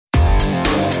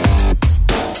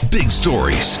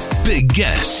stories, big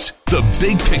guests, the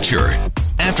big picture.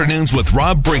 Afternoons with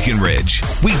Rob Breckenridge.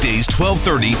 Weekdays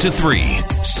 1230 to 3,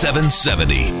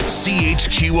 770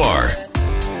 CHQR.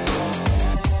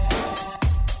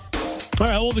 All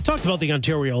right, well, we talked about the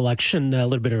Ontario election a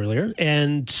little bit earlier,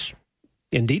 and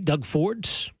indeed, Doug Ford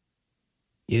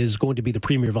is going to be the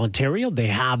Premier of Ontario. They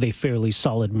have a fairly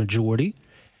solid majority,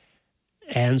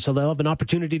 and so they'll have an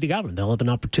opportunity to govern. They'll have an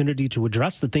opportunity to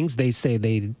address the things they say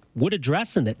they would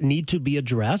address and that need to be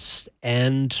addressed,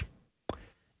 and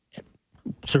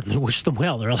certainly wish them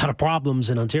well. There are a lot of problems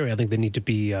in Ontario. I think they need to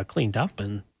be cleaned up,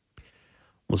 and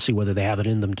we'll see whether they have it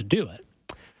in them to do it.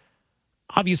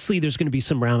 Obviously, there's going to be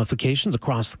some ramifications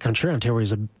across the country. Ontario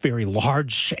is a very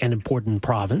large and important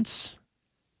province.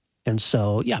 And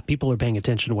so, yeah, people are paying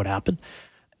attention to what happened.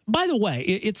 By the way,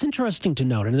 it's interesting to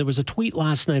note, and there was a tweet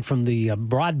last night from the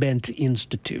Broadbent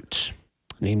Institute,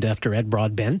 named after Ed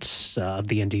Broadbent of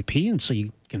the NDP, and so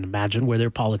you can imagine where their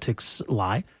politics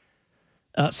lie,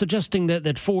 suggesting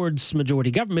that Ford's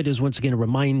majority government is once again a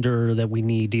reminder that we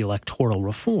need electoral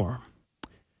reform.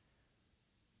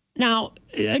 Now,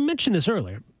 I mentioned this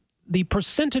earlier. The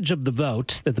percentage of the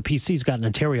vote that the PCs got in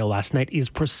Ontario last night is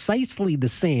precisely the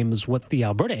same as what the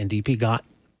Alberta NDP got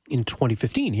in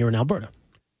 2015 here in Alberta.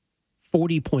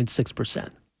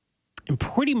 40.6%. And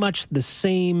pretty much the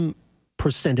same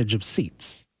percentage of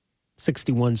seats.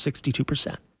 61,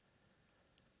 62%.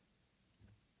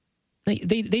 They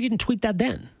didn't tweet that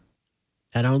then.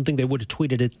 And I don't think they would have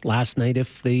tweeted it last night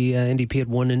if the NDP had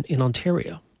won in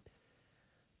Ontario.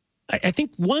 I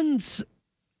think one's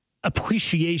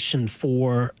appreciation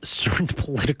for certain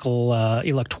political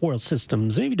electoral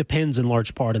systems maybe depends in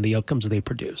large part on the outcomes they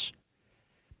produce.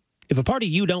 If a party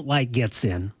you don't like gets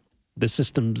in, the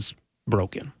system's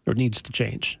broken or needs to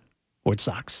change or it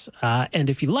sucks. And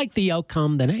if you like the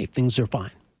outcome, then, hey, things are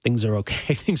fine. Things are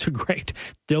okay. Things are great.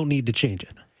 Don't need to change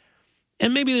it.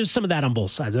 And maybe there's some of that on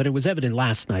both sides. But it was evident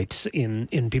last night in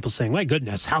people saying, my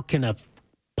goodness, how can a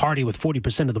party with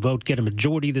 40% of the vote get a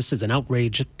majority? This is an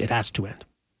outrage. It has to end.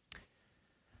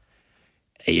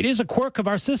 It is a quirk of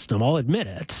our system, I'll admit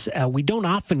it. We don't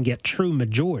often get true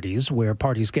majorities where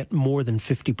parties get more than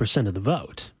 50% of the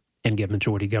vote and get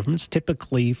majority governments.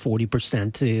 Typically,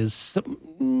 40% is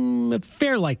a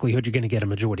fair likelihood you're going to get a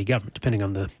majority government, depending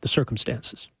on the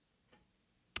circumstances.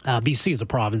 BC is a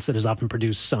province that has often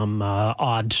produced some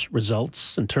odd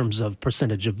results in terms of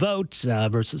percentage of vote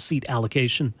versus seat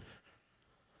allocation.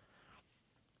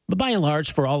 But by and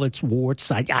large, for all its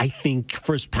warts, I think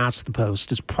first past the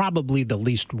post is probably the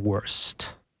least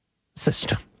worst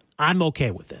system. I'm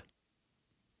okay with it.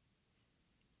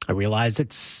 I realize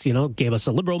it's, gave us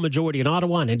a Liberal majority in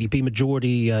Ottawa, an NDP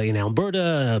majority in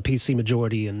Alberta, a PC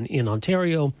majority in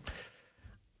Ontario.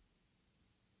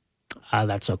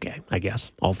 That's okay, I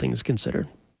guess, all things considered.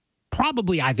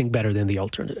 Probably, I think, better than the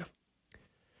alternative.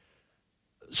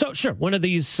 So, sure, one of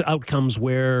these outcomes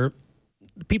where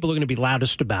the people who are going to be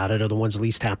loudest about it are the ones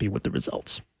least happy with the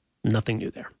results. Nothing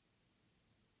new there.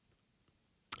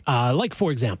 Like,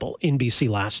 for example, in BC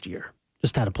last year,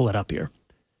 just had to pull it up here.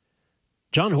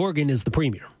 John Horgan is the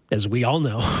premier, as we all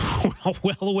know. We're all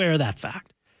well aware of that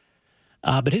fact.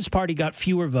 But his party got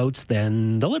fewer votes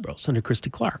than the Liberals under Christy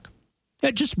Clark.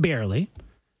 Just barely.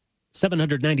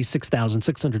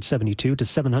 796,672 to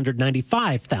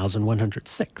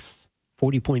 795,106.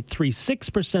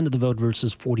 40.36% of the vote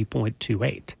versus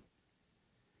 40.28.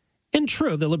 And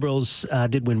true, the Liberals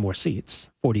did win more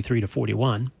seats, 43 to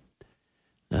 41.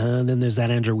 Then there's that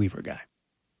Andrew Weaver guy.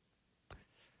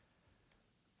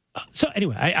 So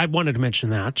anyway, I wanted to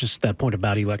mention that, just that point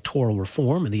about electoral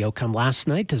reform and the outcome last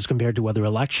night as compared to other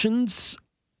elections.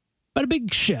 But a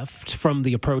big shift from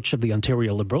the approach of the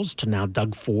Ontario Liberals to now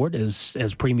Doug Ford as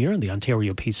premier and the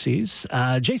Ontario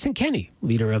PCs. Jason Kenney,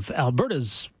 leader of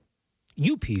Alberta's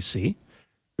UPC,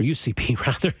 or UCP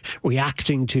rather,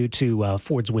 reacting to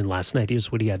Ford's win last night.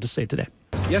 Here's what he had to say today.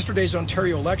 Yesterday's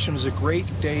Ontario election was a great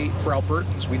day for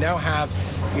Albertans. We now have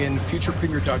in future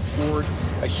Premier Doug Ford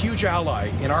a huge ally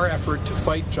in our effort to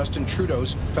fight Justin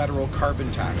Trudeau's federal carbon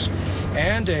tax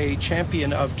and a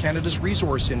champion of Canada's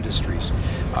resource industries.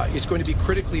 It's going to be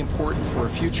critically important for a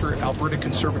future Alberta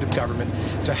Conservative government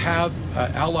to have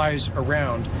allies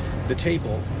around the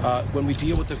table when we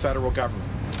deal with the federal government.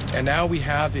 And now we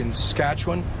have in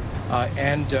Saskatchewan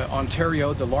and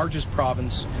Ontario, the largest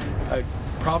provinces,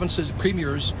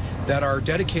 premiers that are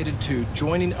dedicated to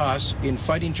joining us in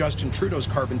fighting Justin Trudeau's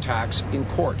carbon tax in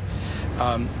court.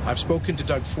 I've spoken to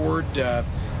Doug Ford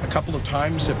a couple of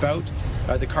times about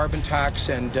the carbon tax,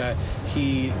 and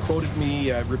he quoted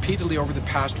me repeatedly over the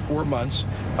past 4 months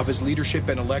of his leadership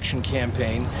and election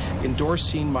campaign,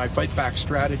 endorsing my fight back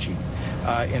strategy.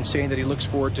 And saying that he looks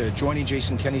forward to joining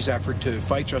Jason Kenney's effort to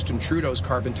fight Justin Trudeau's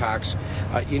carbon tax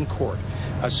in court.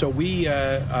 So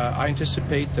I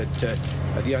anticipate that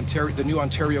the new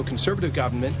Ontario Conservative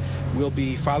government will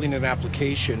be filing an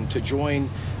application to join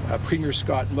Premier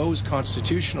Scott Moe's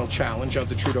constitutional challenge of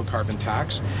the Trudeau carbon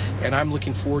tax, and I'm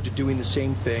looking forward to doing the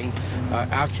same thing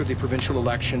after the provincial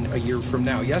election a year from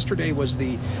now. Yesterday was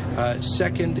the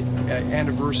second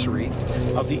anniversary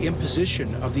of the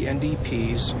imposition of the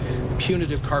NDP's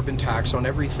punitive carbon tax on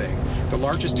everything, the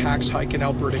largest tax hike in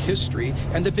Alberta history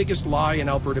and the biggest lie in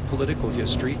Alberta political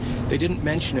history. They didn't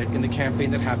mention it in the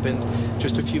campaign that happened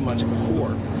just a few months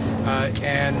before.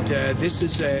 This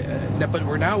is, but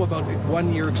we're now about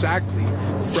 1 year exactly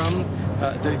from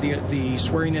the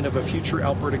swearing in of a future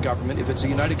Alberta government. If it's a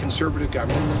United Conservative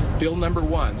government, Bill number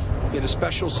 1 in a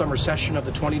special summer session of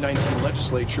the 2019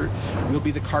 legislature will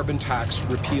be the Carbon Tax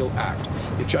Repeal Act.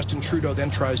 If Justin Trudeau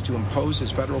then tries to impose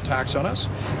his federal tax on us,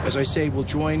 as I say, we'll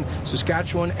join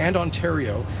Saskatchewan and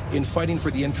Ontario in fighting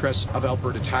for the interests of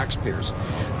Alberta taxpayers.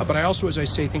 But I also, as I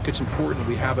say, think it's important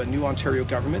we have a new Ontario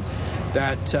government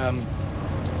that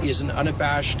is an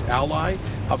unabashed ally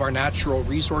of our natural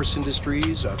resource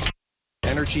industries, of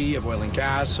energy, of oil and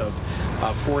gas, of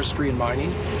forestry and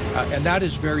mining, and that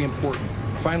is very important.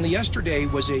 Finally, yesterday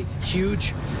was a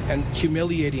huge and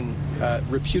humiliating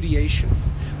repudiation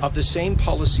of the same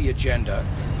policy agenda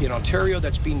in Ontario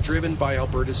that's being driven by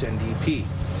Alberta's NDP.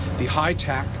 The high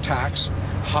tax,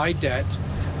 high debt,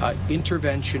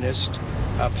 interventionist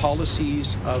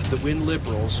policies of the Wynne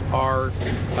Liberals are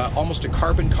almost a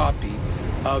carbon copy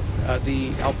of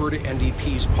the Alberta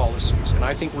NDP's policies. And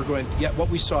I think what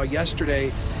we saw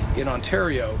yesterday in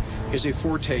Ontario is a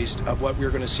foretaste of what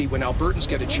we're going to see when Albertans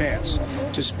get a chance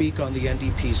to speak on the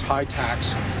NDP's high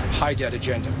tax, high debt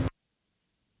agenda.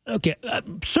 Okay,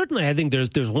 certainly I think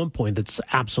there's one point that's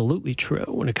absolutely true.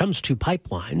 When it comes to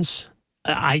pipelines,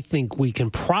 I think we can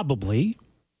probably,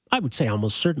 I would say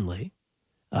almost certainly,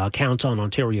 count on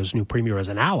Ontario's new premier as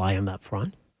an ally on that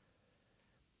front.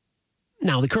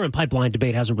 Now, the current pipeline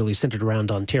debate hasn't really centered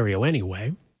around Ontario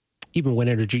anyway. Even when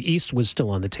Energy East was still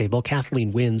on the table,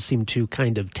 Kathleen Wynne seemed to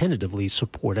kind of tentatively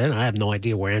support it. I have no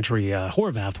idea where Andrea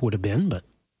Horwath would have been, but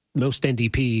most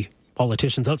NDP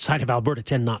politicians outside of Alberta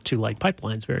tend not to like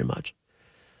pipelines very much.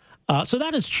 So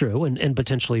that is true and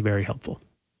potentially very helpful.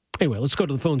 Anyway, let's go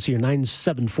to the phones here,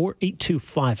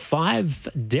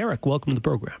 974-8255. Derek, welcome to the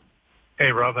program.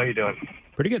 Hey, Rob, how you doing?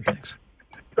 Pretty good, thanks.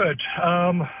 Good.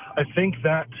 I think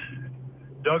that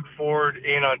Doug Ford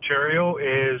in Ontario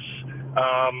is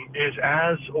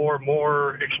as or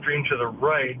more extreme to the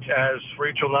right as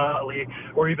Rachel Notley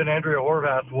or even Andrea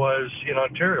Horwath was in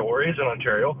Ontario or is in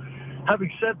Ontario.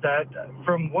 Having said that,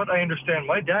 from what I understand,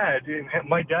 my dad,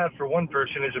 for one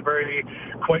person, is a very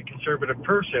quite conservative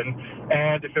person,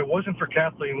 and if it wasn't for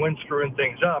Kathleen Wynne screwing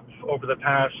things up over the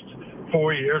past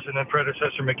 4 years and then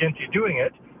predecessor McGuinty doing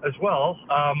it as well,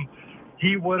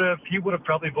 he would have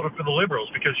probably voted for the Liberals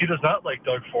because he does not like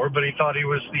Doug Ford, but he thought he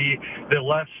was the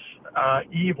less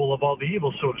evil of all the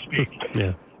evils, so to speak.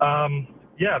 Yeah.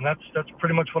 And that's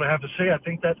pretty much what I have to say. I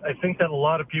think that a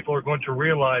lot of people are going to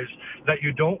realize that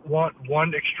you don't want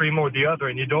one extreme or the other,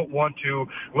 and you don't want to,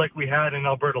 like we had in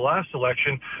Alberta last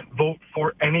election, vote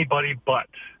for anybody but.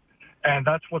 And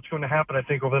that's what's going to happen, I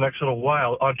think, over the next little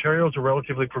while. Ontario is a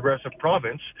relatively progressive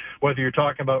province, whether you're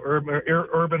talking about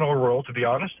urban or rural, to be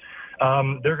honest.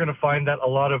 They're going to find that a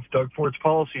lot of Doug Ford's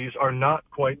policies are not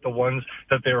quite the ones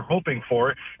that they're hoping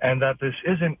for, and that this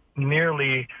isn't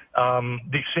nearly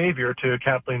the savior to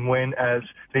Kathleen Wynne as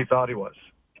they thought he was.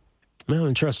 Well,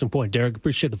 interesting point, Derek.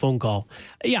 Appreciate the phone call.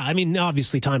 Yeah, I mean,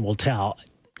 obviously time will tell.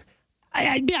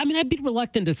 I'd be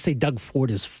reluctant to say Doug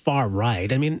Ford is far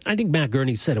right. I mean, I think Matt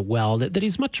Gurney said it well, that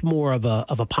he's much more of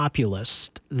a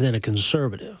populist than a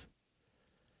conservative.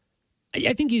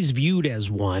 I think he's viewed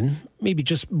as one, maybe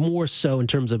just more so in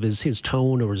terms of his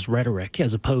tone or his rhetoric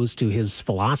as opposed to his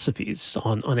philosophies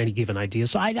on any given idea.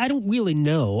 So I don't really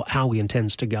know how he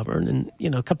intends to govern. And,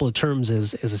 a couple of terms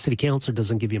as a city councilor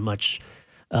doesn't give you much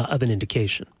of an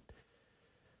indication.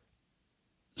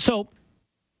 So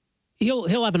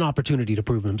he'll have an opportunity to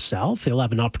prove himself. He'll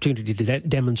have an opportunity to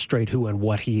demonstrate who and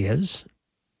what he is.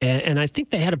 And I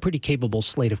think they had a pretty capable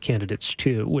slate of candidates,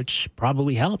 too, which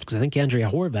probably helped, because I think Andrea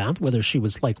Horwath, whether she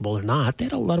was likable or not, they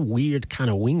had a lot of weird kind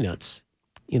of wingnuts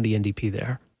in the NDP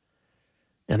there.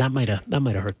 And that might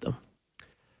have hurt them.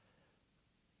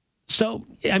 So,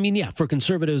 I mean, yeah, for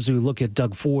conservatives who look at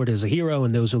Doug Ford as a hero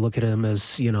and those who look at him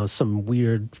as, you know, some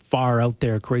weird, far out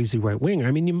there, crazy right-winger, I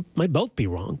mean, you might both be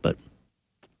wrong. But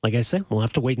like I said, we'll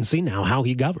have to wait and see now how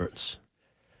he governs.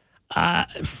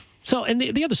 So, and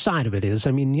the other side of it is,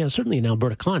 I mean, you know, certainly in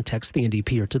Alberta context, the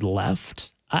NDP are to the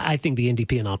left. I think the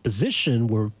NDP in opposition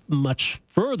were much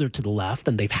further to the left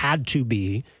than they've had to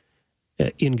be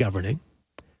in governing.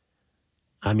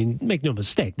 I mean, make no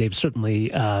mistake, they've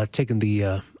certainly taken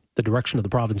the direction of the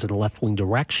province in a left-wing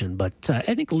direction, but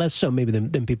I think less so maybe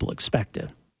than people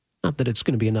expected. Not that it's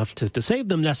going to be enough to save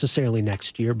them necessarily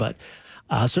next year, but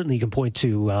certainly you can point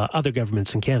to other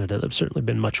governments in Canada that have certainly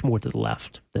been much more to the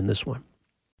left than this one.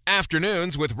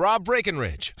 Afternoons with Rob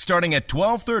Breckenridge, starting at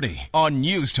 12:30 on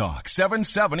News Talk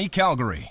 770 Calgary.